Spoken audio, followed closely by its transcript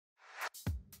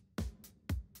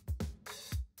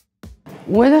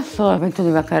When I saw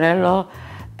Anthony Vaccarello,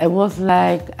 it was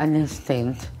like an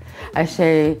instinct. I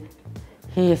say,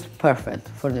 he is perfect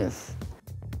for this.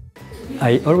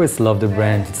 I always loved the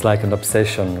brand. It's like an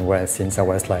obsession since I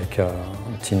was like a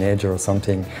teenager or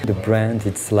something. The brand,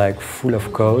 it's like full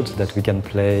of code that we can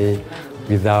play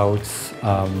without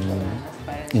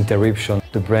interruption.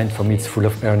 The brand for me is full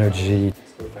of energy.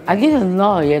 I didn't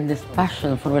know yet this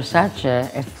passion for Versace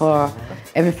and for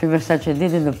everything Versace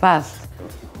did in the past.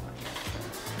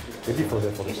 Maybe for the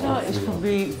It could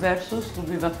be Versus, could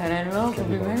be Vaccarello, could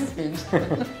be many things.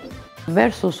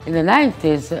 Versus in the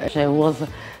 90s, she was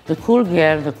the cool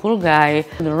girl, the cool guy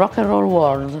in the rock and roll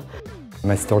world.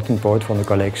 My starting point from the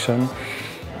collection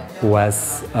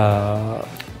was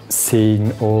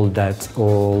seeing all that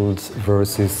old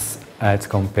Versus ad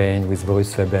campaign with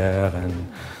Boris Weber, and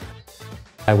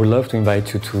I would love to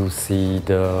invite you to see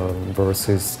the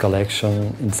Versus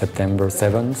collection in September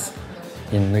 7th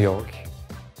in New York.